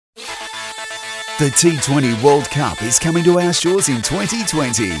The T20 World Cup is coming to our shores in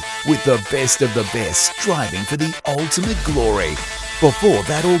 2020 with the best of the best striving for the ultimate glory. Before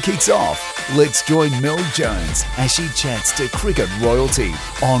that all kicks off, let's join Mel Jones as she chats to cricket royalty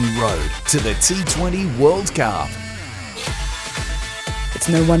en road to the T20 World Cup. It's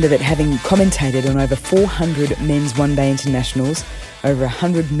no wonder that having commentated on over 400 men's one-day internationals, over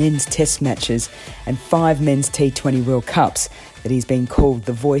 100 men's test matches and 5 men's T20 World Cups, that he's been called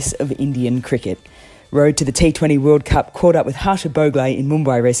the voice of Indian cricket. Road to the T20 World Cup caught up with Harsha Bhogle in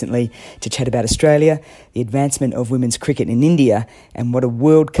Mumbai recently to chat about Australia, the advancement of women's cricket in India, and what a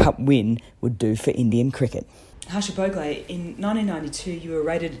World Cup win would do for Indian cricket. Harsha Bhogle, in 1992 you were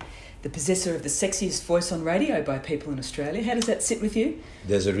rated the possessor of the sexiest voice on radio by people in Australia. How does that sit with you?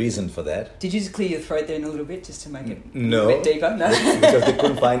 There's a reason for that. Did you just clear your throat there in a little bit just to make it a No, bit deeper? No, because they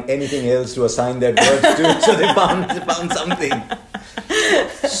couldn't find anything else to assign that word to, so they found something.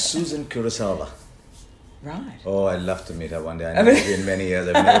 Susan Kurosawa. Right. Oh, I'd love to meet her one day. I know it's been many years.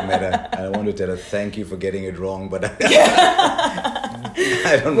 I've never met her. I want to tell her thank you for getting it wrong, but I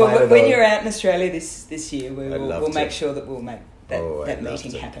don't mind at when all. you're out in Australia this year, we'll to. make sure that we'll make that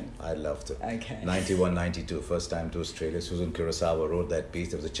meeting happen. I'd love to. Okay. 91, 92, first time to Australia. Susan Kurosawa wrote that piece.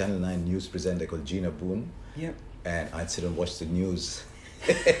 There was a Channel 9 news presenter called Gina Boone. Yep. And I'd sit and watch the news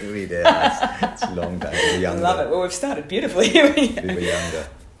every day. It's a long time. We were younger. I love it. Well, we've started beautifully. We were younger.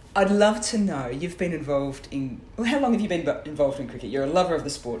 I'd love to know, you've been involved in... Well, how long have you been involved in cricket? You're a lover of the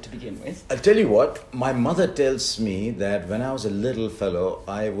sport to begin with. I'll tell you what, my mother tells me that when I was a little fellow,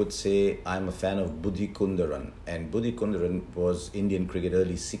 I would say I'm a fan of Buddhi Kundaran. And Buddhi Kundaran was Indian cricket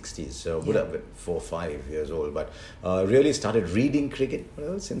early 60s, so would have been 4 or 5 years old. But really started reading cricket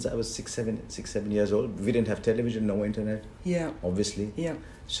since I was 6, 7 years old. We didn't have television, no internet, obviously. Yeah.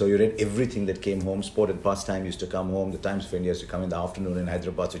 So you read everything that came home. Sport and Pastime used to come home. The Times of India used to come in the afternoon in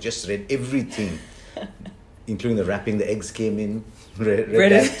Hyderabad. So just read everything, including the wrapping the eggs came in.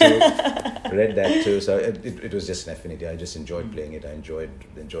 Read that too. So it was just an affinity. I just enjoyed playing it. I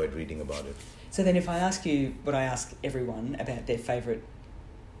enjoyed reading about it. So then if I ask you what I ask everyone about their favourite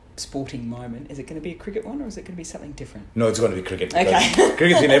sporting moment, is it going to be a cricket one or is it going to be something different? No, it's going to be cricket. Okay.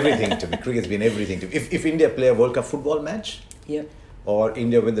 Cricket's been everything to me. Cricket's been everything to me. If India play a World Cup football match... Yep. Or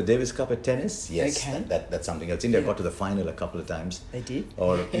India win the Davis Cup at tennis, yes, okay. that's something else. India got to the final a couple of times. They did.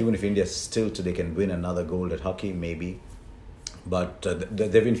 Or even if India still today can win another gold at hockey, maybe. But there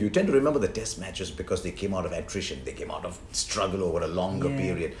have been few. You tend to remember the test matches because they came out of attrition. They came out of struggle over a longer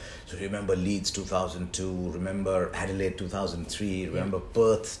period. So remember Leeds 2002, remember Adelaide 2003, remember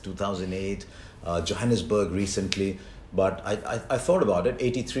Perth 2008, Johannesburg recently. But I thought about it.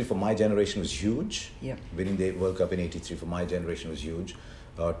 83 for my generation was huge. Yep. Winning the World Cup in 83 for my generation was huge.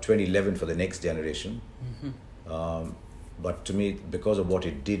 2011 for the next generation. Mm-hmm. But to me, because of what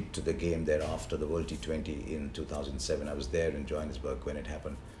it did to the game thereafter, the World T20 in 2007, I was there in Johannesburg when it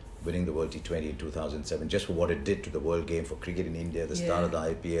happened. Winning the World T20 in 2007, just for what it did to the world game, for cricket in India, the start of the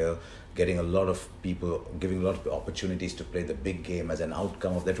IPL, getting a lot of people, giving a lot of opportunities to play the big game as an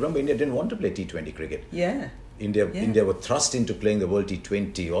outcome of that. Remember, India didn't want to play T20 cricket. Yeah. India were thrust into playing the World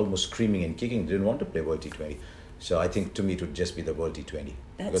T20, almost screaming and kicking. They didn't want to play World T20. So I think to me it would just be the World T20.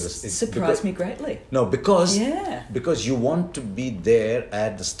 That surprised me greatly. No, because you want to be there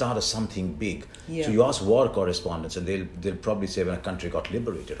at the start of something big. Yeah. So you ask war correspondents and they'll probably say when a country got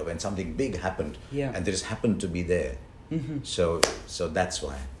liberated or when something big happened and they just happened to be there. Mm-hmm. So that's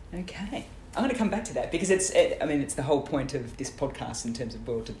why. Okay. I'm going to come back to that because it's the whole point of this podcast in terms of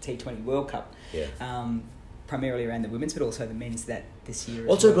the T20 World Cup. Yeah. Primarily around the women's, but also the men's that this year.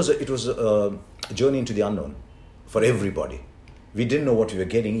 Also, as well. it was a journey into the unknown for everybody. We didn't know what we were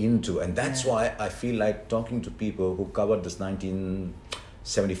getting into, and that's why I feel like talking to people who covered this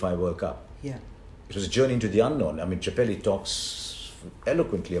 1975 World Cup. Yeah, it was a journey into the unknown. I mean, Chappelli talks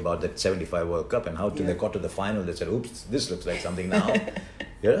eloquently about that 75 World Cup and how till they got to the final, they said, "Oops, this looks like something now."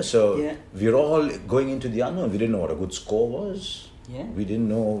 We're all going into the unknown. We didn't know what a good score was. Yeah. We didn't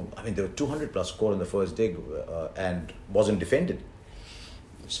know. I mean, there were 200 plus score on the first day and wasn't defended.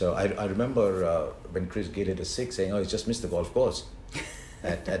 So I remember when Chris Gayle hit a 6 saying, he's just missed the golf course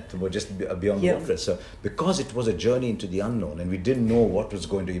at just beyond the water. So because it was a journey into the unknown and we didn't know what was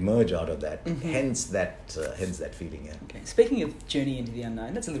going to emerge out of that, hence that feeling. Yeah. Okay. Speaking of journey into the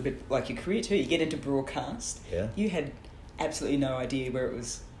unknown, that's a little bit like your career too. You get into broadcast. Yeah. You had absolutely no idea where it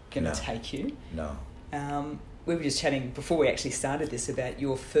was going to take you. No. We were just chatting before we actually started this about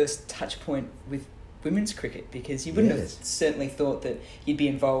your first touch point with women's cricket, because you wouldn't have certainly thought that you'd be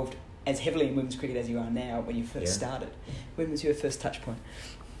involved as heavily in women's cricket as you are now when you first started. When was your first touch point?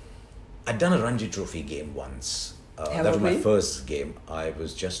 I'd done a Ranji Trophy game once How that was old my were you? first game. I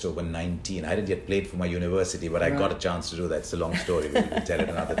was just over 19. I hadn't yet played for my university, but I got a chance to do that. It's a long story. We'll tell it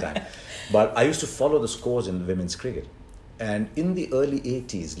another time. But I used to follow the scores in women's cricket. And in the early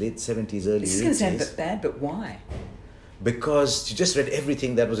 80s, late 70s, early 80s... This is going to sound a bit bad, but why? Because you just read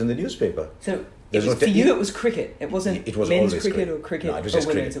everything that was in the newspaper. So for you, it was cricket. It wasn't men's cricket or cricket. No, it was just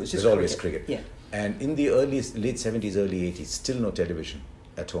cricket. It was always cricket. Yeah. And in the late 70s, early 80s, still no television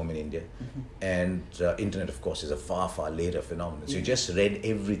at home in India. And internet, of course, is a far, far later phenomenon. So you just read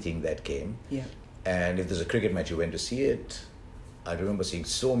everything that came. Yeah. And if there's a cricket match, you went to see it. I remember seeing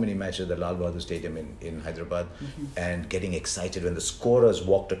so many matches at the Lal Bahadur Stadium in Hyderabad and getting excited when the scorers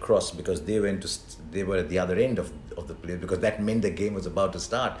walked across because they were at the other end of the place because that meant the game was about to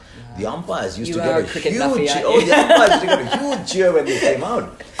start. Wow. The umpires used to get a huge cheer when they came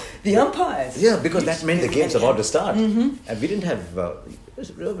out. The umpires? Yeah, because that meant the game's about to start. And we didn't have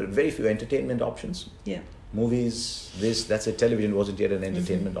very few entertainment options. Yeah. Movies, that's it. Television wasn't yet an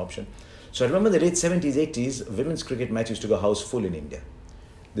entertainment option. So I remember the late 70s, 80s, women's cricket match used to go house full in India.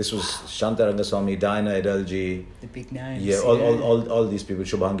 This was Shanta Rangaswamy, Diana Edalji. The big names. Yeah, all these people,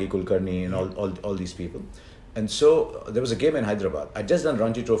 Shubhangi Kulkarni and all these people. And so there was a game in Hyderabad. I'd just done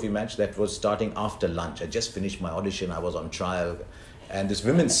Ranji Trophy match that was starting after lunch. I just finished my audition. I was on trial. And this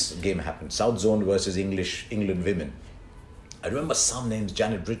women's game happened. South Zone versus England women. I remember some names,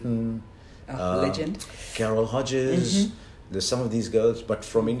 Janet Britton. Legend. Carol Hodges. There's some of these girls, but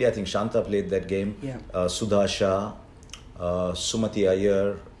from India, I think Shanta played that game. Yeah. Sudha Shah, Sumati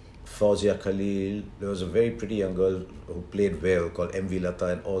Iyer, Fauzia Khalil. There was a very pretty young girl who played well called MV Lata,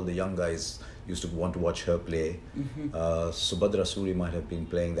 and all the young guys used to want to watch her play. Subhadra Suri might have been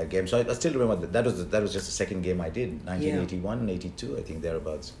playing that game. So I still remember that was just the second game I did, 1981, 82, I think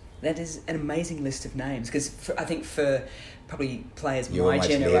thereabouts. That is an amazing list of names because I think for probably players my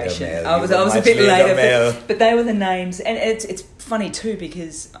generation, later, I was a bit later, but they were the names, and it's funny too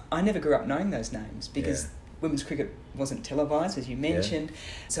because I never grew up knowing those names because women's cricket wasn't televised, as you mentioned.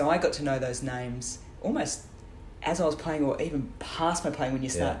 So I got to know those names almost as I was playing, or even past my playing, when you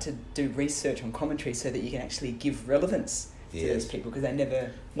start to do research on commentary, so that you can actually give relevance to these people because they never.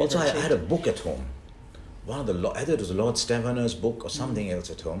 Also, I had a book at home. One of the either it was Lord Stavener's book or something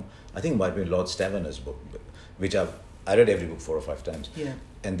else at home. I think it might be Lord Stavener's book, which I read every book 4 or 5 times. Yeah.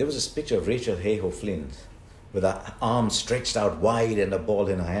 And there was this picture of Rachel Hayhoe Flint with her arms stretched out wide and a ball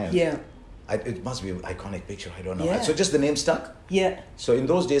in her hand. Yeah. It must be an iconic picture. I don't know. Yeah. So just the name stuck. Yeah. So in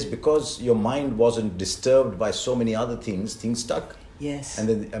those days, because your mind wasn't disturbed by so many other things stuck. Yes. And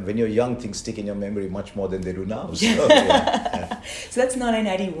then when you're young, things stick in your memory much more than they do now. So, So that's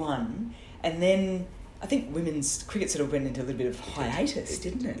 1981, and then I think women's cricket sort of went into a little bit of hiatus,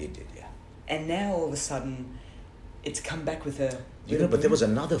 didn't it? It did, yeah. And now all of a sudden, it's come back with a... but there was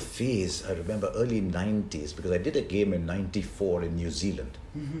another phase, I remember, early 90s, because I did a game in 94 in New Zealand.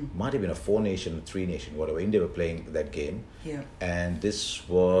 Might have been a 4-nation, 3-nation, whatever. India were playing that game. Yeah. And this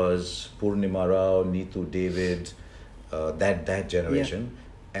was Purnima Rao, Neetu David, that generation. Yeah.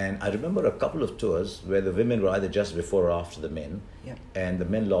 And I remember a couple of tours where the women were either just before or after the men. Yeah. And the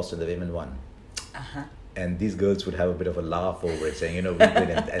men lost and the women won. Uh-huh. And these girls would have a bit of a laugh over it, saying, we win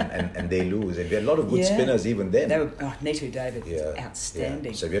and they lose. And we had a lot of good spinners even then. They were, Neetu David was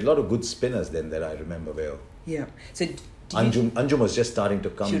outstanding. Yeah. So we had a lot of good spinners then that I remember well. Yeah. So Anjum was just starting to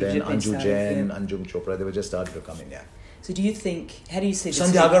come then. Anju Jain, yeah. Anjum Chopra, they were just starting to come in, yeah. So do you think, how do you see this?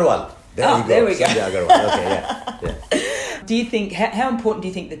 Sandhya Agarwal. There we go. Sandhya Agarwal, okay, yeah. Do you think, how important do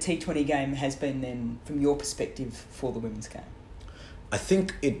you think the T20 game has been then, from your perspective, for the women's game? I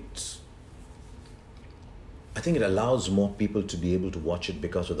think it allows more people to be able to watch it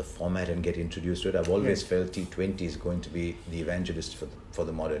because of the format and get introduced to it. I've always felt T20 is going to be the evangelist for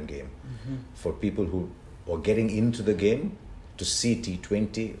the modern game. For people who are getting into the game, to see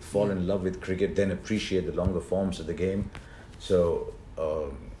T20, fall in love with cricket, then appreciate the longer forms of the game. So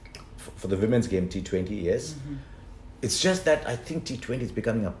for the women's game, T20, yes. It's just that I think T20 is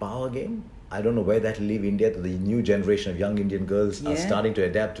becoming a power game. I don't know where that will leave India. The new generation of young Indian girls are starting to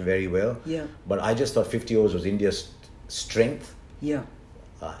adapt very well. Yeah. But I just thought 50 overs was India's strength. Yeah.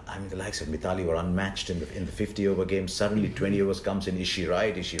 The likes of Mithali were unmatched in the 50-over game. Suddenly 20 overs comes in. Is she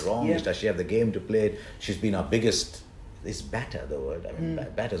right? Is she wrong? Yeah. Does she have the game to play? She's been our biggest... Is batter the word? I mean,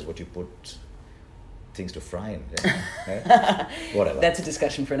 batter is what you put things to fry in. Whatever. That's a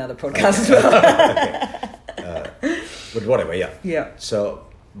discussion for another podcast as well. But whatever, yeah. Yeah. So...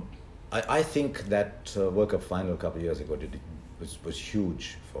 I think that World Cup final a couple of years ago was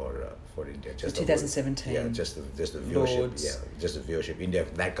huge for India. Just 2017. Yeah, just the viewership. Lords. Yeah, just the viewership. India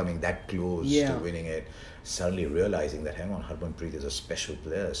coming that close to winning it, suddenly realizing that hang on, Harmanpreet is a special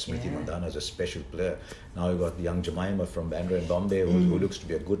player. Smriti Mandhana is a special player. Now you got young Jemima from Bandra in Bombay who looks to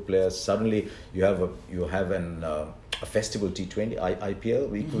be a good player. Suddenly you have a festival T20 IPL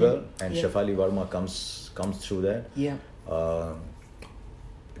week well, and Shafali Verma comes through that. Yeah.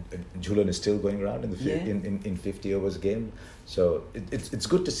 Jhulan is still going around in 50 overs game. So it's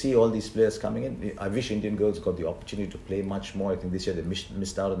good to see all these players coming in. I wish Indian girls got the opportunity to play much more. I think this year they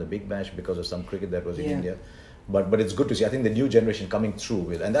missed out on the Big Bash because of some cricket that was in India. But it's good to see. I think the new generation coming through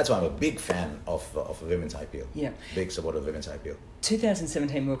will, and that's why I'm a big fan of women's IPL. Yeah. Big supporter of women's IPL.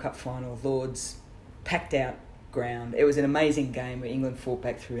 2017 World Cup final, Lords, packed out ground. It was an amazing game where England fought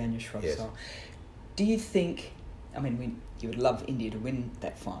back through Anya Shroff. Yes. Do you think, I mean, you would love India to win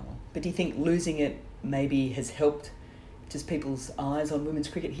that final, but do you think losing it maybe has helped just people's eyes on women's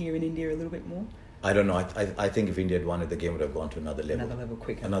cricket here in India a little bit more? I don't know. I think if India had won it, the game would have gone to another level. Another level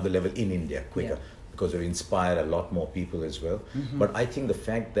quicker. Another level in India quicker. Yeah. Because it inspired a lot more people as well. Mm-hmm. But I think the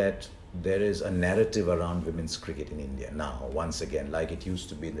fact that there is a narrative around women's cricket in India now, once again, like it used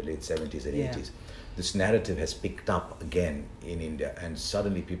to be in the late 70s and 80s, this narrative has picked up again in India, and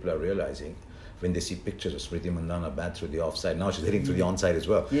suddenly people are realizing when they see pictures of Smriti Mandhana bat through the offside, now she's hitting through the onside as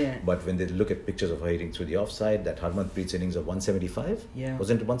well. Yeah. But when they look at pictures of her hitting through the offside, that Harmanpreet's innings of 175? Yeah.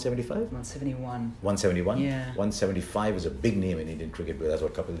 Wasn't it 175? 171. 171? Yeah. 175 is a big name in Indian cricket because that's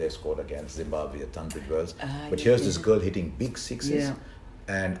what Kapil Dev scored against Zimbabwe at Tunbridge Wells. But here's this girl hitting big sixes. Yeah.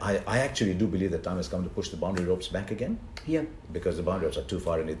 And I actually do believe that time has come to push the boundary ropes back again. Yeah. Because the boundary ropes are too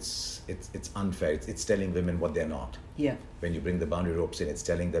far, and it's unfair. It's telling women what they're not. Yeah. When you bring the boundary ropes in, it's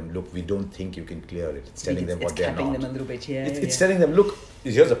telling them, look, we don't think you can clear it. It's telling them what they're not. It's capping them a little bit, It's telling them, look,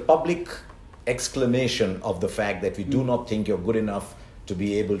 here's a public exclamation of the fact that we do not think you're good enough to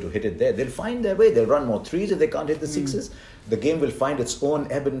be able to hit it there. They'll find their way. They'll run more threes if they can't hit the sixes. The game will find its own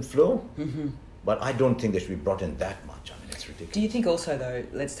ebb and flow. Mm-hmm. But I don't think they should be brought in that much. I mean, it's ridiculous. Do you think also, though,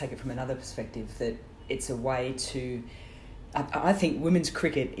 let's take it from another perspective, that it's a way to... I think women's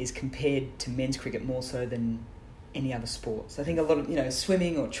cricket is compared to men's cricket more so than any other sports. I think a lot of,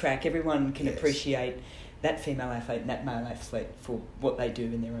 swimming or track, everyone can appreciate that female athlete and that male athlete for what they do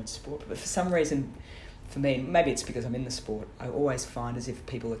in their own sport. But for some reason, for me, maybe it's because I'm in the sport, I always find as if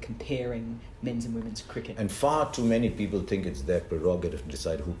people are comparing men's and women's cricket. And far too many people think it's their prerogative to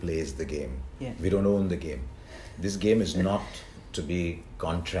decide who plays the game. Yeah. We don't own the game. This game is not to be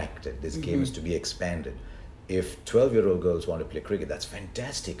contracted. This game is to be expanded. If 12-year-old girls want to play cricket, that's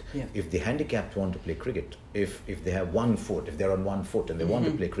fantastic. Yeah. If the handicapped want to play cricket, if they have 1 foot, if they're on 1 foot and they want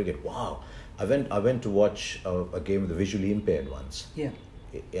to play cricket, wow. I went to watch a game with the visually impaired ones. Yeah.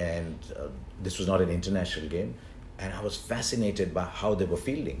 And this was not an international game. And I was fascinated by how they were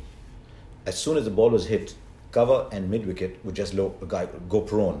fielding. As soon as the ball was hit, cover and mid-wicket would just go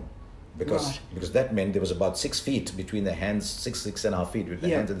prone. Because that meant there was about 6 feet between their hands, 6.5 feet with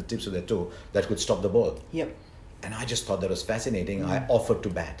their hands at the tips of their toe that could stop the ball. Yep. And I just thought that was fascinating. I offered to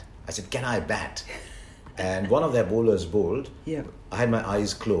bat. I said, can I bat? And one of their bowlers bowled. Yeah. I had my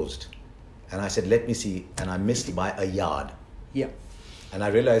eyes closed. And I said, let me see. And I missed by a yard. Yeah. And I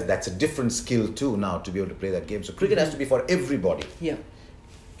realized that's a different skill too now to be able to play that game. So cricket has to be for everybody. Yeah.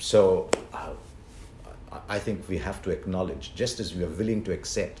 So I think we have to acknowledge, just as we are willing to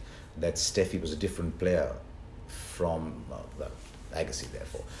accept that Steffi was a different player from Agassi,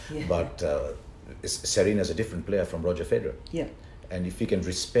 therefore. Yeah. But Serena is a different player from Roger Federer. Yeah. And if we can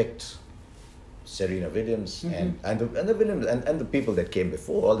respect Serena Williams and the Williams and the people that came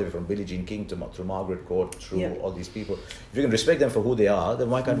before, all the way from Billie Jean King through Margaret Court, through all these people, if we can respect them for who they are, then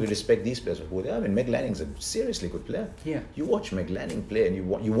why can't we respect these players for who they are? I mean, Meg Lanning's a seriously good player. Yeah. You watch Meg Lanning play and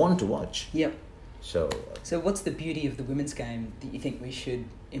you want to watch. Yeah. So what's the beauty of the women's game that you think we should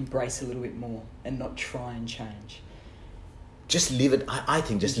embrace a little bit more and not try and change? Just leave it, I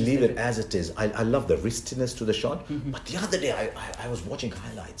think, just leave it as it is. I love the wristiness to the shot. But the other day, I was watching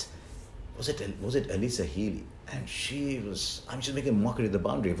highlights. Was it Elisa Healy? And she was making a mockery of the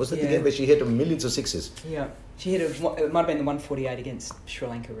boundary. Was it the game where she hit millions of sixes? Yeah. She hit it might have been the 148 against Sri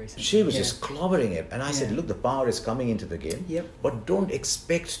Lanka recently. She was just clobbering it. And I said, look, the power is coming into the game. Yep. But don't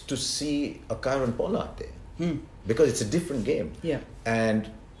expect to see a Karen Pollard there. Because it's a different game. Yeah.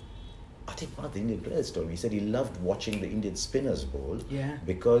 And I think one of the Indian players told me, he said he loved watching the Indian spinners bowl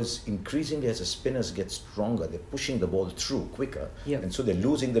because increasingly as the spinners get stronger, they're pushing the ball through quicker, and so they're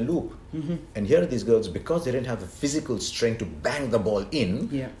losing the loop. And here are these girls, because they didn't have the physical strength to bang the ball in,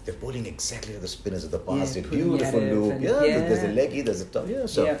 they're bowling exactly like the spinners of the past. It's beautiful loop. There's a leggy, there's a top.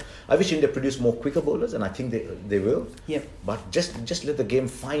 So I wish India produced more quicker bowlers, and I think they will. But just let the game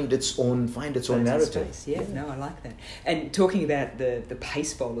find its own narrative. No, I like that. And talking about the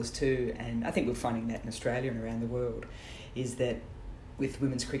pace bowlers too, and I think we're finding that in Australia and around the world, is that with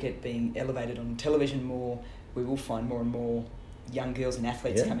women's cricket being elevated on television more, we will find more and more young girls and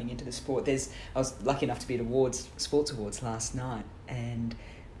athletes coming into the sport. I was lucky enough to be at sports awards last night, and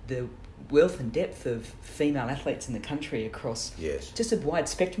the wealth and depth of female athletes in the country across just a wide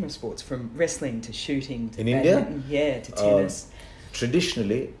spectrum of sports, from wrestling to shooting to badminton, to tennis.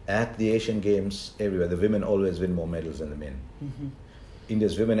 Traditionally, at the Asian Games everywhere, the women always win more medals than the men.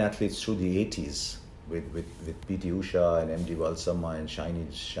 India's women athletes through the 80s with P.T. Usha and M.D. Valsamma and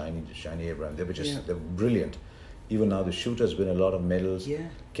Shiny Abraham, they're brilliant. Even now the shooters win a lot of medals.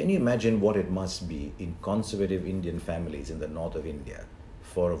 Can you imagine what it must be in conservative Indian families in the north of India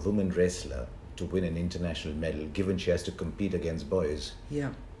for a woman wrestler to win an international medal, given she has to compete against boys?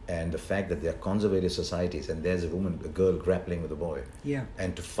 And the fact that they're conservative societies and there's a girl grappling with a boy.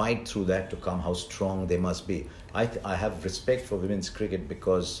 And to fight through that, to come, how strong they must be. I have respect for women's cricket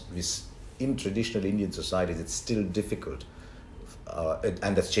because in traditional Indian societies, it's still difficult.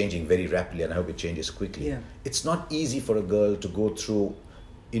 And that's changing very rapidly, and I hope it changes quickly. It's not easy for a girl to go through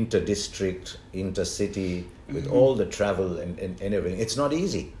inter-district, inter-city, with all the travel and everything. It's not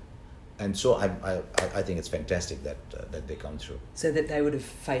easy. And so I think it's fantastic that they come through. So that they would have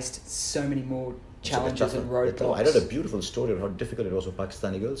faced so many more challenges and roadblocks. I read a beautiful story of how difficult it was for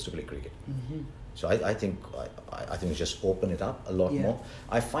Pakistani girls to play cricket. So I think we just open it up a lot more.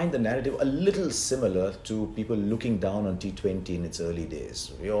 I find the narrative a little similar to people looking down on T20 in its early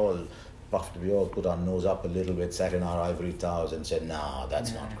days. We all put our nose up a little bit, sat in our ivory towers and said,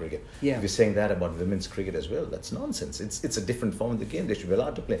 that's not cricket. If you're saying that about women's cricket as well, that's nonsense. It's a different form of the game. They should be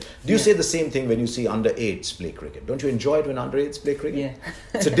allowed to play. Do you say the same thing when you see under-8s play cricket? Don't you enjoy it when under-8s play cricket?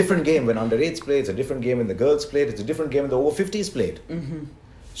 It's a different game when under-8s play. It's a different game when the girls played. It's a different game when the over-50s played.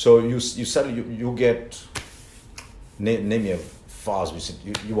 So you suddenly you get name me a fast.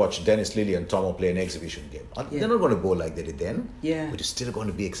 You watch Dennis Lilly and Tomo play an exhibition game. They're not going to bowl like they did then. But you're still going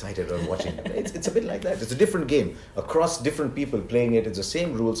to be excited about watching it. It's a bit like that. It's a different game across different people playing it. It's the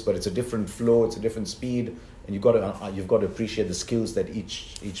same rules, but it's a different flow. It's a different speed, and you've got to appreciate the skills that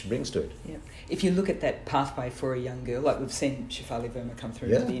each brings to it. If you look at that pathway for a young girl, like we've seen Shefali Verma come through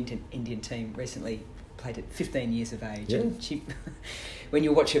into the Indian team recently. Played at 15 years of age. And she, when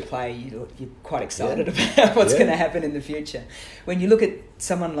you watch her play, you're quite excited about what's going to happen in the future. When you look at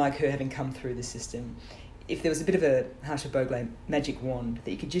someone like her having come through the system, if there was a bit of a Harsha Bhogle magic wand that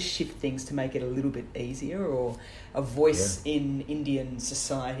you could just shift things to make it a little bit easier, or a voice in Indian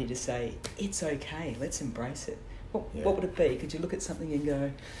society to say, it's okay, let's embrace it, what would it be? Could you look at something and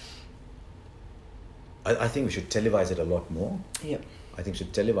go... I think we should televise it a lot more. I think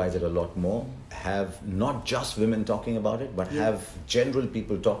should televise it a lot more, have not just women talking about it, but have general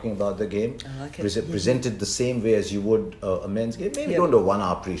people talking about the game, presented the same way as you would a men's game. Maybe don't do a 1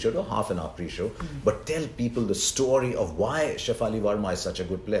 hour pre-show, do half an hour pre-show, but tell people the story of why Shefali Verma is such a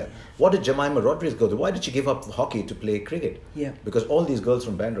good player. What did Jemima Rodriguez go to? Why did she give up hockey to play cricket? Because all these girls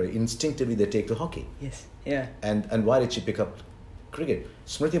from Bandra, instinctively they take to hockey. And why did she pick up cricket?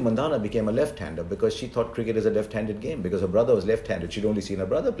 Smriti Mandhana became a left-hander because she thought cricket is a left-handed game, because her brother was left-handed. She'd only seen her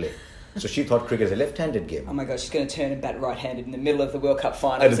brother play. So she thought cricket is a left-handed game. Oh my God, she's going to turn and bat right-handed in the middle of the World Cup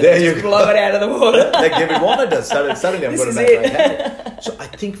finals and just blow it out of the water. Like David Warner does. Suddenly I'm going to bat right-handed. So I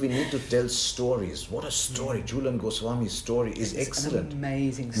think we need to tell stories. What a story. Julian Goswami's story is excellent. An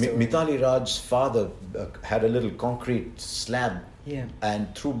amazing story. Mithali Raj's father had a little concrete slab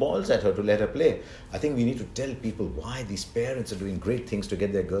and threw balls at her to let her play. I think we need to tell people why these parents are doing great things to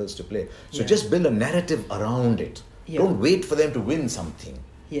get their girls to play. So just build a narrative around it. Don't wait for them to win something.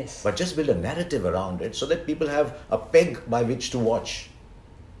 But just build a narrative around it so that people have a peg by which to watch.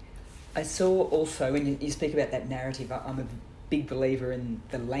 I saw also, when you speak about that narrative, I'm a big believer in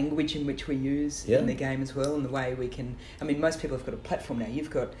the language in which we use in the game as well, and the way we can... I mean, most people have got a platform now. You've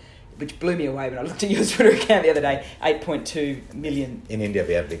got... Which blew me away when I looked at your Twitter account the other day, 8.2 million. In India,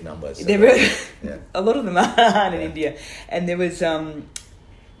 we have big numbers. So a lot of them are in India. And there was... one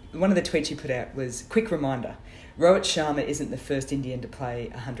of the tweets you put out was, quick reminder, Rohit Sharma isn't the first Indian to play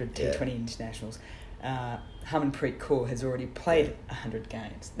 100 T20 internationals. Harmanpreet Kaur has already played 100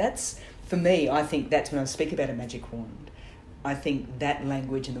 games. That's, for me, I think that's when I speak about a magic wand. I think that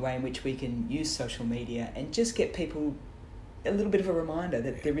language and the way in which we can use social media and just get people a little bit of a reminder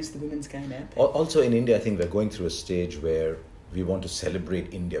that there is the women's game out there. Also in India, I think we're going through a stage where we want to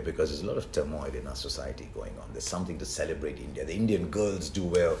celebrate India because there's a lot of turmoil in our society going on. There's something to celebrate India. The Indian girls do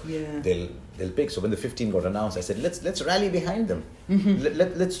well. Yeah. They'll pick. So when the 15 got announced, I said, let's rally behind them.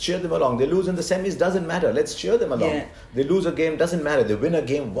 Mm-hmm. Let's cheer them along. They lose in the semis, doesn't matter. Let's cheer them along. Yeah. They lose a game, doesn't matter. They win a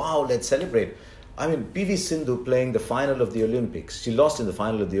game, wow, let's celebrate. I mean, PV Sindhu playing the final of the Olympics. She lost in the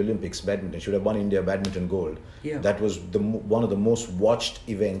final of the Olympics, badminton. She would have won India badminton gold. Yeah. That was one of the most watched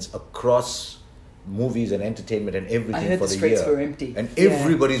events across movies and entertainment and everything I heard for the the streets year. were empty. And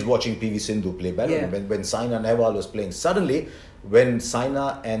everybody's watching PV Sindhu play badminton. Yeah. When Saina Nehwal was playing, suddenly when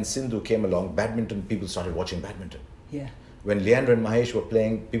Saina and Sindhu came along, badminton, people started watching badminton. Yeah. When Leandro and Mahesh were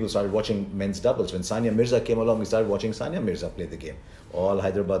playing, people started watching men's doubles. When Sania Mirza came along, we started watching Sania Mirza play the game. All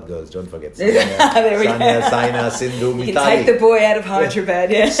Hyderabad girls, don't forget. Sania, Saina, Sindhu, Mithali. You can take the boy out of Hyderabad,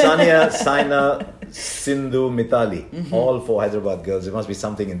 yeah. Sania, Saina, Sindhu, Mithali. All 4 Hyderabad girls. There must be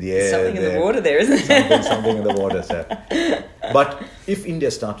something in the air. Something in the water there, isn't there? Something in the water, sir. But if India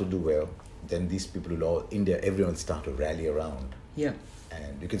start to do well, then these people will all, everyone will start to rally around. Yeah.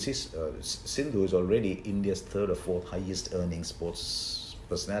 And you can see Sindhu is already India's 3rd or 4th highest earning sports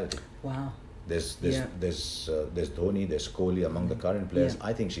personality. Wow. There's Dhoni, there's Kohli among the current players. Yeah.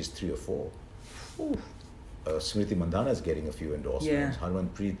 I think she's 3 or 4. Ooh. Smriti Mandhana is getting a few endorsements. Yeah.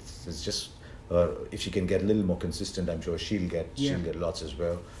 Harmanpreet is just if she can get a little more consistent, I'm sure she'll get lots as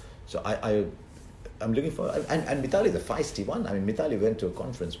well. So I'm looking for and Mithali, the feisty one. I mean, Mithali went to a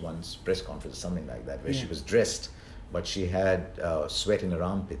conference once, press conference, something like that, where she was dressed, but she had sweat in her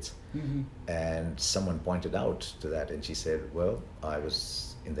armpits. Mm-hmm. And someone pointed out to that, and she said, well, I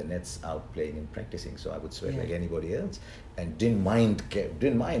was in the nets out playing and practicing, so I would sweat like anybody else, and didn't mind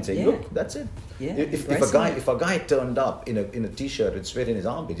saying, look, that's it. Yeah. If a guy turned up in a t-shirt and sweat in his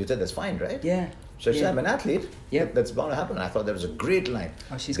armpit, you said that's fine, right? Yeah. So she said, I'm an athlete. Yeah. That's bound to happen. And I thought that was a great line.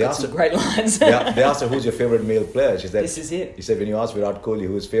 Oh, she's got some great lines. They asked her, who's your favorite male player? She said, this is it. He said, when you ask Virat Kohli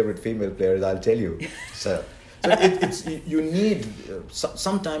who his favorite female player is, I'll tell you. So it's you need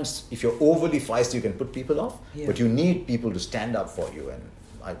sometimes if you're overly feisty, you can put people off, but you need people to stand up for you, and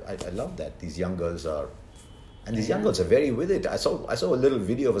I love that these young girls are, and these young girls are very with it. I saw a little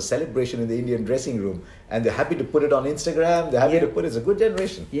video of a celebration in the Indian dressing room, and they're happy to put it on Instagram. They're happy to put it. It's a good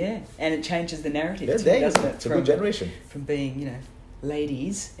generation. Yeah, and it changes the narrative too, doesn't it? It's a good generation. From being,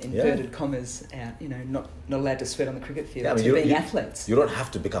 ladies, inverted commas, out, not allowed to sweat on the cricket field, to being athletes. You don't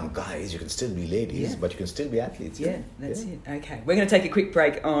have to become guys. You can still be ladies, but you can still be athletes. Yeah, that's it. Okay, we're going to take a quick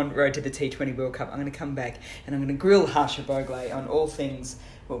break on Road to the T20 World Cup. I'm going to come back and I'm going to grill Harsha Bhogle on all things,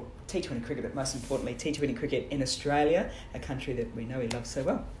 well, T20 cricket, but most importantly, T20 cricket in Australia, a country that we know he loves so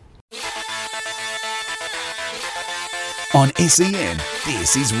well. On SEN,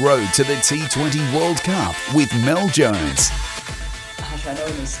 this is Road to the T20 World Cup with Mel Jones. I know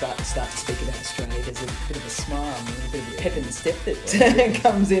when we start to speak about Australia, there's a bit of a smile and a bit of a pep in the step that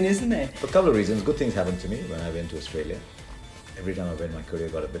comes in, isn't there? For a couple of reasons. Good things happened to me when I went to Australia. Every time I went, my career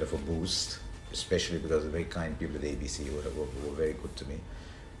got a bit of a boost, especially because the very kind people at the ABC were very good to me.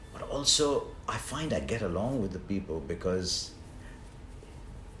 But also, I find I get along with the people because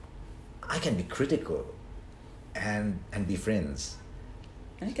I can be critical and be friends.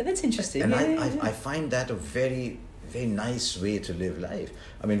 Okay, that's interesting. And I find that a very, very nice way to live life.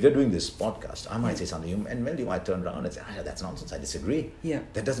 I mean, we're doing this podcast. I might say something, and Mel, you might turn around and say, that's nonsense, I disagree. Yeah.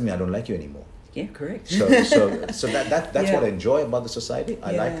 That doesn't mean I don't like you anymore. Yeah, correct. So that's what I enjoy about the society.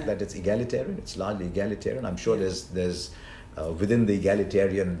 I like that it's egalitarian. It's largely egalitarian. I'm sure there's within the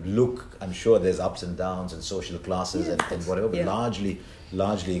egalitarian look, I'm sure there's ups and downs and social classes and whatever, but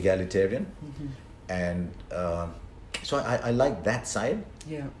largely egalitarian. Mm-hmm. And so I like that side.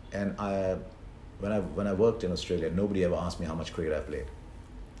 Yeah. And when I worked in Australia, nobody ever asked me how much cricket I played.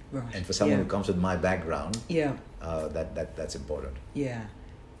 Right. And for someone who comes with my background, that's important. Yeah.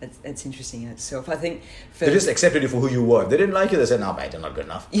 That's interesting in itself. I think they just accepted you for who you were. They didn't like you. They said, "No, mate, you're not good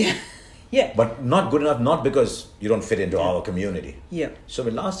enough." Yeah, yeah. But not good enough, not because you don't fit into our community. Yeah. So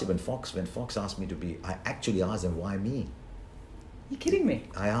last year when Fox asked me to be, I actually asked them why me. You're kidding me.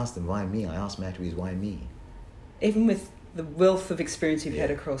 I asked them why me. I asked Matt Rees why me. Even with the wealth of experience you've had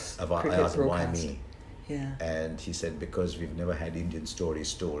across cricket I asked him broadcast. why me. Yeah. And he said, because we've never had Indian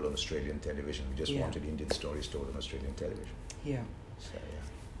stories told on Australian television. We just wanted Indian stories told on Australian television. Yeah. So,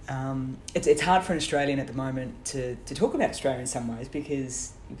 it's hard for an Australian at the moment to talk about Australia in some ways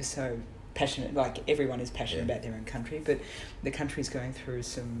because you're so passionate, like everyone is passionate about their own country, but the country's going through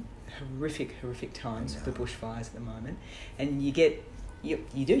some horrific times with the bushfires at the moment, and you get you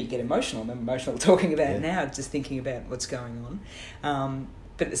do. You get emotional. I'm emotional talking about it now, just thinking about what's going on.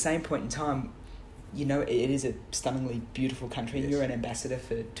 But at the same point in time, you know, it is a stunningly beautiful country. Yes. You're an ambassador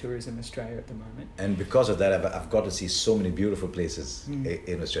for Tourism Australia at the moment. And because of that, I've got to see so many beautiful places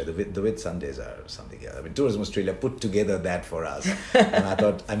in Australia. The Whit Sundays are something else. I mean, Tourism Australia put together that for us. And I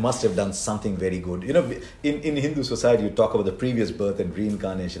thought I must have done something very good. You know, in Hindu society, you talk about the previous birth and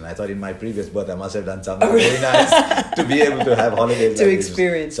reincarnation. I thought in my previous birth, I must have done something very nice to be able to have holidays to like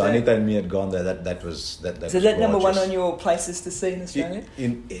experience so Anita and me had gone there. That was So is that number one on your places to see in Australia?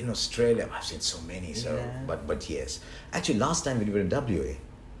 In Australia, I've seen so many. So, but yes, actually, last time we were in WA,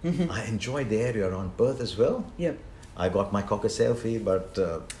 I enjoyed the area around Perth as well. Yep. I got my cocker selfie, but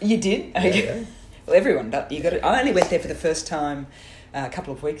you did. Okay. Yeah. Well, everyone does. You got it. I only went there for the first time a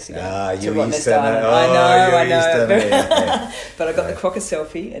couple of weeks ago. You Easterner. I know. Yeah. But I got the cocker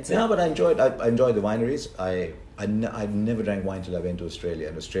selfie. But I enjoyed the wineries. I never drank wine till I went to Australia,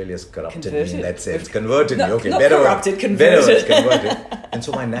 and Australia's corrupted me in that sense. Converted me, okay. Not better corrupted, word. converted. Better word, converted. And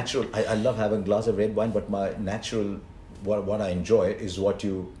so my natural, I love having a glass of red wine, but my natural, what I enjoy is what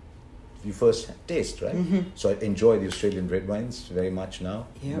you first taste, right? So I enjoy the Australian red wines very much now,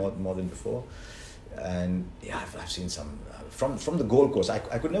 more than before. And I've seen some from the Gold Coast. I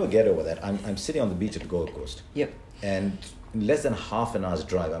could never get over that. I'm sitting on the beach at the Gold Coast. Yep. And in less than half an hour's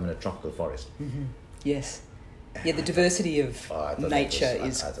drive, I'm in a tropical forest. Yes. Yeah, the diversity of nature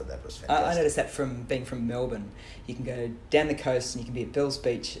is... I thought that was fantastic. I noticed that from being from Melbourne. You can go down the coast and you can be at Bells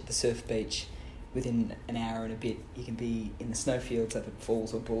Beach, at the surf beach. Within an hour and a bit, you can be in the snowfields up at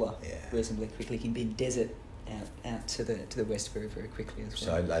Falls or Bulla reasonably quickly. You can be in desert out to the west very, very quickly as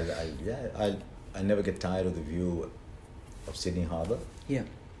well. So I never get tired of the view of Sydney Harbour. Yeah.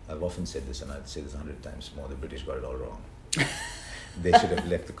 I've often said this, and I'd say this 100 times more. The British got it all wrong. They should have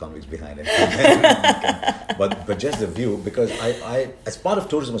left the convicts behind. But just the view, because I as part of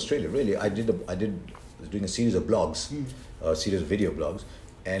Tourism Australia, really, I was doing a series of blogs, a series of video blogs,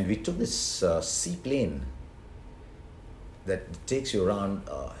 and we took this seaplane that takes you around.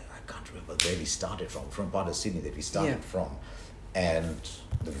 I can't remember where we started from part of Sydney that we started from, and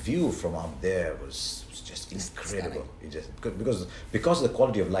the view from up there was just incredible. It just because of the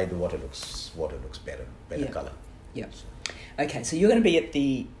quality of light, the water looks better colour. Yeah. Okay, so you're going to be at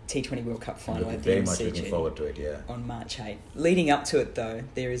the T20 World Cup final at the very MCG much looking forward to it, on March 8. Leading up to it, though,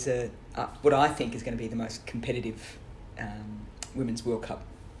 there is what I think is going to be the most competitive Women's World Cup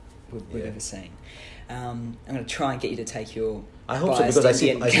we've ever seen. I'm going to try and get you to take your I hope so, because I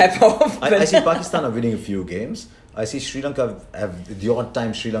see Pakistan are winning a few games. I see Sri Lanka have the odd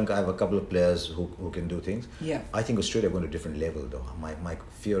time. Sri Lanka have a couple of players who can do things. Yeah. I think Australia are going to a different level, though. My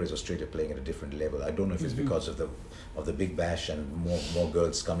fear is Australia playing at a different level. I don't know if it's because of the Big Bash and more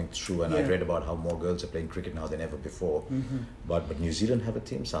girls coming through. And I've read about how more girls are playing cricket now than ever before. But New Zealand have a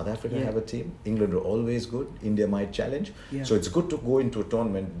team. South Africa have a team. England are always good. India might challenge. Yeah. So it's good to go into a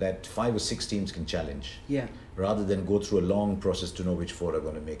tournament that 5 or 6 teams can challenge. Yeah. Rather than go through a long process to know which 4 are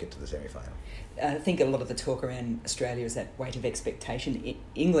going to make it to the semi-final. I think a lot of the talk around Australia is that weight of expectation.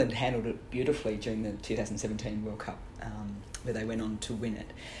 England handled it beautifully during the 2017 World Cup, where they went on to win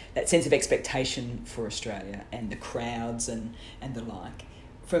it. That sense of expectation for Australia and the crowds and the like.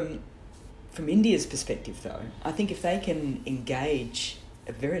 From India's perspective, though, I think if they can engage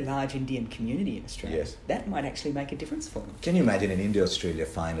a very large Indian community in Australia, that might actually make a difference for them. Can you imagine an India-Australia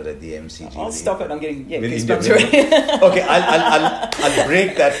final at the MCG? I'll stop it. I'm getting goosebumps already. Okay, I'll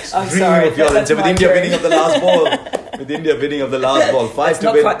break that dream of yours and say with India winning of the last ball. With India winning of the last ball, 5 to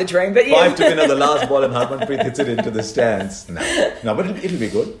not win. Quite the dream, but 5 to win of the last ball, and Harmanpreet hits it into the stands. No, but it'll be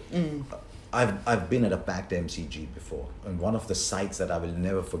good. I've been at a packed MCG before, and one of the sights that I will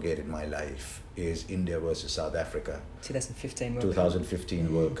never forget in my life is India versus South Africa.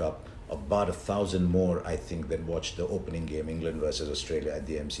 2015 World Cup. About 1,000 more, I think, than watched the opening game, England versus Australia at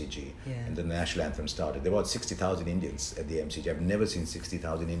the MCG. Yeah. And the national anthem started. There were 60,000 Indians at the MCG. I've never seen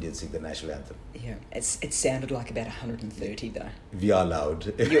 60,000 Indians sing the national anthem. Yeah, it sounded like about 130 though. We are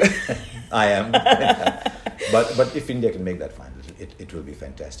loud. I am. But if India can make that final, it will be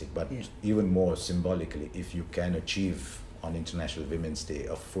fantastic. But even more symbolically, if you can achieve on International Women's Day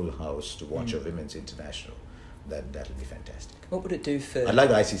a full house to watch a women's international, that'll be fantastic. What would it do for... I'd like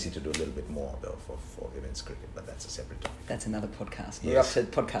the ICC to do a little bit more, though, for women's cricket, but that's a separate topic. That's another podcast. We're up to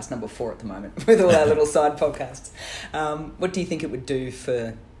podcast number 4 at the moment with all our little side podcasts. What do you think it would do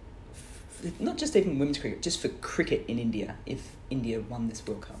for not just even women's cricket, just for cricket in India if India won this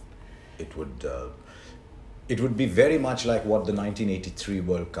World Cup? It would be very much like what the 1983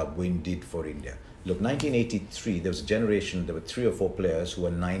 World Cup win did for India. Look, 1983, there was a generation, there were 3 or 4 players who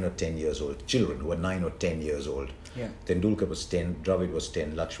were 9 or 10 years old, children who were 9 or 10 years old. Yeah. Tendulkar was 10, Dravid was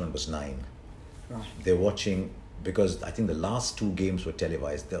 10, Lakshman was 9. Right. They're watching, because I think the last 2 games were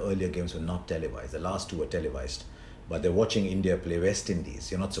televised, the earlier games were not televised, the last 2 were televised. But they're watching India play West Indies.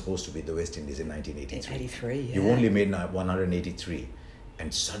 You're not supposed to be the West Indies in 1983. 83, yeah. You've only made 183.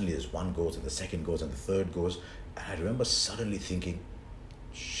 And suddenly there's one goes, and the second goes, and the third goes. And I remember suddenly thinking,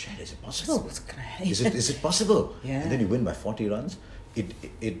 shit, is it possible? What's going to happen? Is it possible? Yeah. And then you win by 40 runs.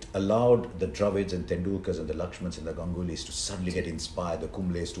 It allowed the Dravids and Tendulkars and the Lakshmans and the Ganggulis to suddenly get inspired, the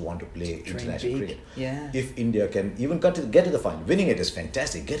Kumbles to want to play international cricket. Yeah. If India can even get to the final, winning it is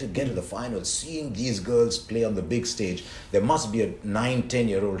fantastic. Get to the final, seeing these girls play on the big stage, there must be a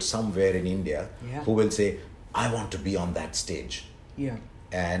 9-10-year-old somewhere in India who will say, I want to be on that stage. Yeah.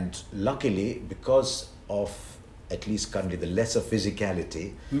 And luckily, because of at least currently the lesser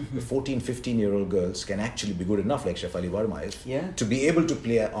physicality, the 14-15-year-old girls can actually be good enough, like Shefali Verma is, to be able to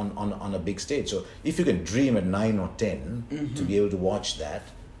play on a big stage. So if you can dream at 9 or 10 to be able to watch that,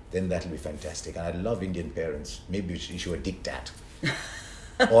 then that'll be fantastic. And I love Indian parents. Maybe you should a diktat.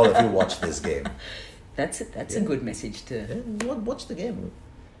 All of you watch this game. That's a good message to... Yeah, watch the game.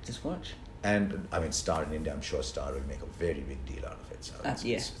 Just watch. And I mean, Star in India, I'm sure Star will make a very big deal out of it. So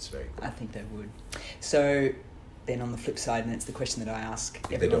it's very good. I think they would. So then on the flip side, and it's the question that I ask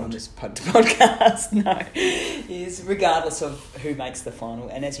everyone on this podcast, is regardless of who makes the final,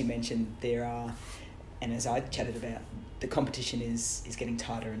 and as you mentioned, there are, and as I chatted about, the competition is getting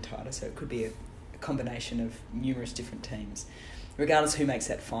tighter and tighter, so it could be a combination of numerous different teams. Regardless who makes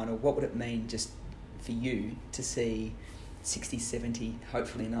that final, what would it mean just for you to see 60, 70,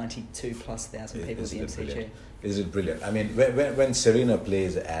 hopefully 92 plus thousand people at the MCG? Is it brilliant? I mean, when Serena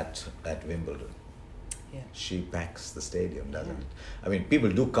plays at Wimbledon, she packs the stadium, doesn't it? I mean, people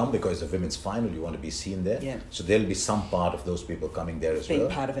do come because of women's final. You want to be seen there. Yeah. So there'll be some part of those people coming there as well.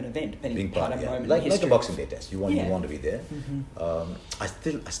 Being part of an event, being part of a moment like in history. Like a Boxing Day test. You want to be there. I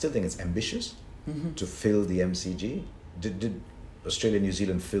still think it's ambitious to fill the MCG. Did Australia, New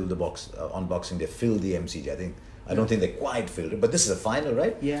Zealand fill the box on Boxing Day? Fill the MCG? I don't think they quite filled it, but this is a final,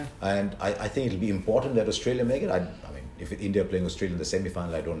 right? Yeah. And I think it'll be important that Australia make it. I mean, if India playing Australia in the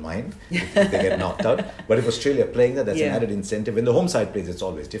semi-final, I don't mind if they get knocked out. But if Australia playing that's an added incentive. When the home side plays, it's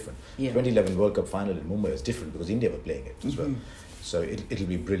always different. 2011 World Cup final in Mumbai is different because India were playing it as well. So it'll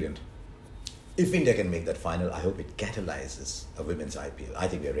be brilliant. If India can make that final, I hope it catalyzes a women's IPL. I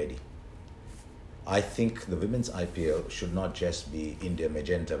think we're ready. I think the women's IPL should not just be India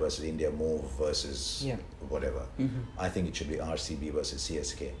Magenta versus India Mauve versus whatever. I think it should be RCB versus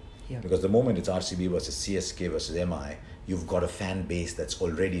CSK. Because the moment it's RCB versus CSK versus MI, you've got a fan base that's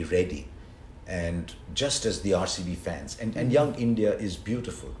already ready. And just as the RCB fans, and young India is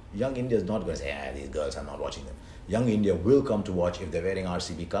beautiful. Young India is not going to say, these girls, I'm not watching them. Young India will come to watch if they're wearing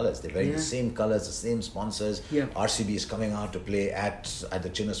RCB colours. They're wearing the same colours, the same sponsors. RCB is coming out to play at the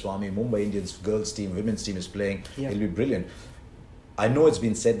Chinnaswamy. Mumbai Indians girls team, women's team is playing. It'll be brilliant. I know it's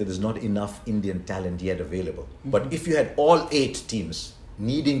been said that there's not enough Indian talent yet available. But if you had all 8 teams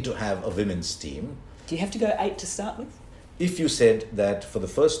needing to have a women's team... Do you have to go 8 to start with? If you said that for the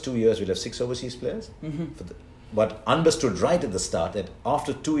first 2 years we'll have 6 overseas players, but understood right at the start that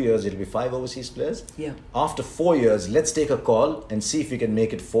after 2 years it'll be 5 overseas players. After 4 years, let's take a call and see if we can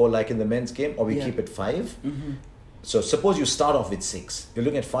make it 4 like in the men's game, or we keep it 5. So suppose you start off with 6. You're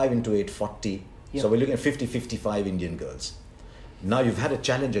looking at 5 into 8, 40. So we're looking at 50-55 Indian girls. Now you've had a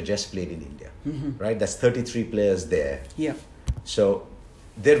challenger just played in India, right? That's 33 players there. So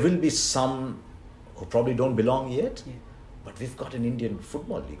there will be some who probably don't belong yet. But we've got an Indian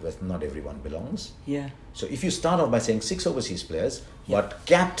football league where not everyone belongs. So if you start off by saying 6 overseas players, but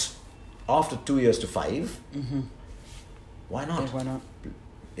capped after 2 years to 5, why not? Why not?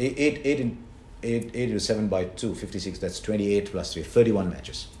 8 is 7 by 2, 56, that's 28 plus 3, 31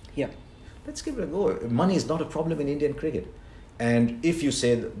 matches. Let's give it a go. Money is not a problem in Indian cricket. And if you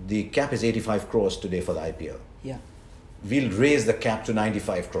say the cap is 85 crores today for the IPL, we'll raise the cap to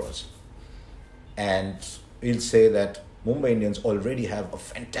 95 crores. And we'll say that Mumbai Indians already have a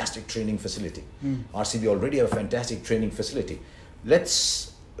fantastic training facility. RCB already have a fantastic training facility.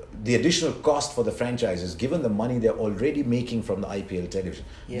 The additional cost for the franchises, given the money they're already making from the IPL television,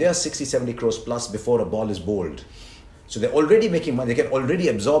 they are 60-70 crores plus before a ball is bowled. So they're already making money. They can already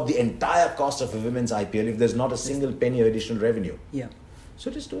absorb the entire cost of a women's IPL if there's not a single penny of additional revenue.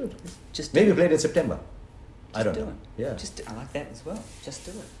 So just do it. Maybe play it in September. I don't know. I like that as well. Just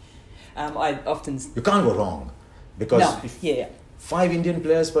do it. I often... You can't go wrong. Because 5 Indian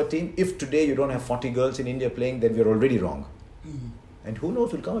players per team, if today you don't have 40 girls in India playing, then we're already wrong. And who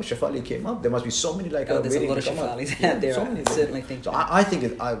knows will come up. Shefali came up. There must be so many like her. There's a lot of Shefalis out there. I certainly think. So I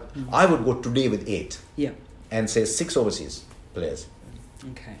think I would go today with 8. Yeah. And say 6 overseas players.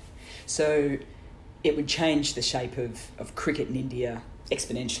 Okay. So it would change the shape of cricket in India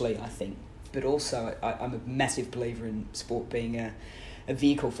exponentially, I think. But also, I'm a massive believer in sport being a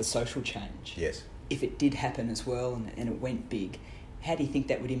vehicle for social change. Yes. If it did happen as well and it went big, how do you think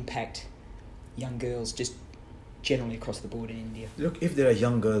that would impact young girls just generally across the board in India? Look, if there are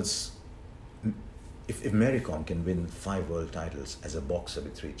young girls, if Mary Kom can win 5 world titles as a boxer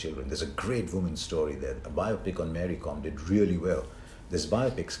with 3 children, there's a great woman's story there. A biopic on Mary Kom did really well. There's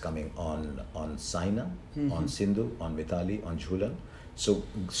biopics coming on Saina, on Sindhu, on Mithali, on Jhulan. So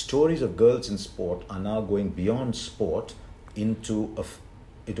stories of girls in sport are now going beyond sport into a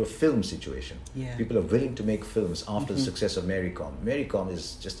film situation. Yeah. People are willing to make films after the success of Mary Kom. Mary Kom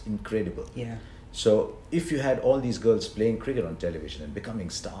is just incredible. Yeah. So if you had all these girls playing cricket on television and becoming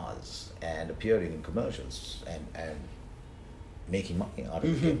stars and appearing in commercials and making money out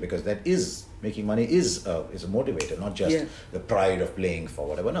of the game, because that is, making money is a motivator, not just the pride of playing for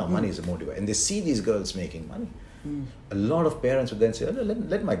whatever. No, money is a motivator. And they see these girls making money. A lot of parents would then say, oh, no,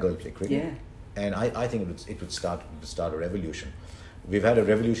 let my girl play cricket. Yeah. And I think it would start a revolution. We've had a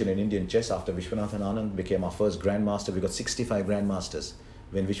revolution in Indian chess after Vishwanathan Anand became our first grandmaster. We got 65 grandmasters.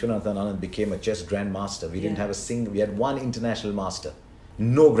 When Vishwanathan Anand became a chess grandmaster, we didn't have we had 1 international master.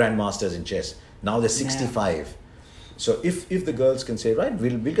 No grandmasters in chess. Now there's 65. So if the girls can say, right,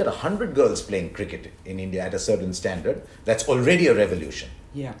 we'll get 100 girls playing cricket in India at a certain standard, that's already a revolution.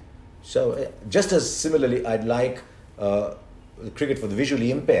 Yeah. So just as similarly, I'd like cricket for the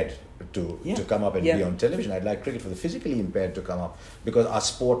visually impaired to come up and be on television. I'd like cricket for the physically impaired to come up, because our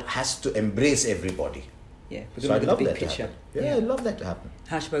sport has to embrace everybody. Yeah, so I'd love big that picture. to happen. Yeah, I'd love that to happen.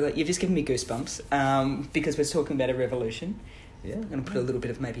 Harsha Bhogle, you've just given me goosebumps because we're talking about a revolution. Yeah. I'm going to put a little bit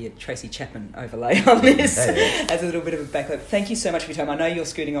of maybe a Tracy Chapman overlay on this as a little bit of a backup. Thank you so much for your time. I know you're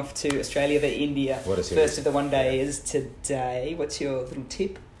scooting off to Australia for India. What a series. First of the one day is today. What's your little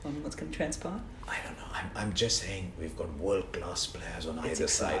tip on what's going to transpire? I don't know. I'm just saying we've got world-class players on either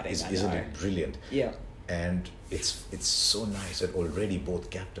exciting, side. Isn't it brilliant? Yeah. And it's so nice that already both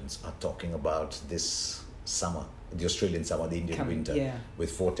captains are talking about this summer, the Australian summer, the Indian winter,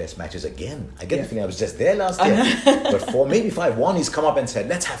 with 4 test matches again. I get the feeling I was just there last year, but maybe 5. One, he's come up and said,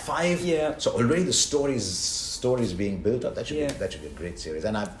 let's have 5. Yeah. So already the stories being built up. That should be a great series.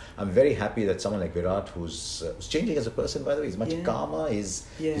 And I'm very happy that someone like Virat, who's changing as a person, by the way, he's much calmer. He's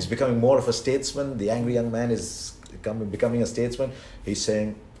becoming more of a statesman. The angry young man is becoming a statesman. He's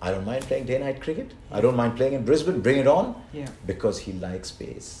saying, I don't mind playing day-night cricket. I don't mind playing in Brisbane. Bring it on. Yeah. Because he likes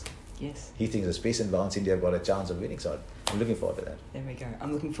pace. Yes. He thinks the space and bounce India have got a chance of winning, so I'm looking forward to that. There we go.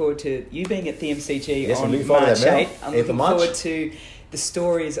 I'm looking forward to you being at the MCG on March 8. I'm 8th looking of March. forward to the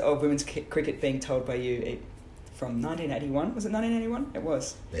stories of women's cricket being told by you from 1981. Was it 1981? It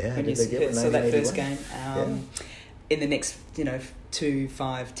was. Yeah, when you saw that first game. In the next, 2,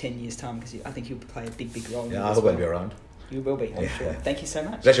 5, 10 years' time, because I think you'll play a big role in it. Yeah, I hope I'll be around. You will be, I'm sure. Thank you so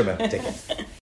much. Pleasure, man. Take care.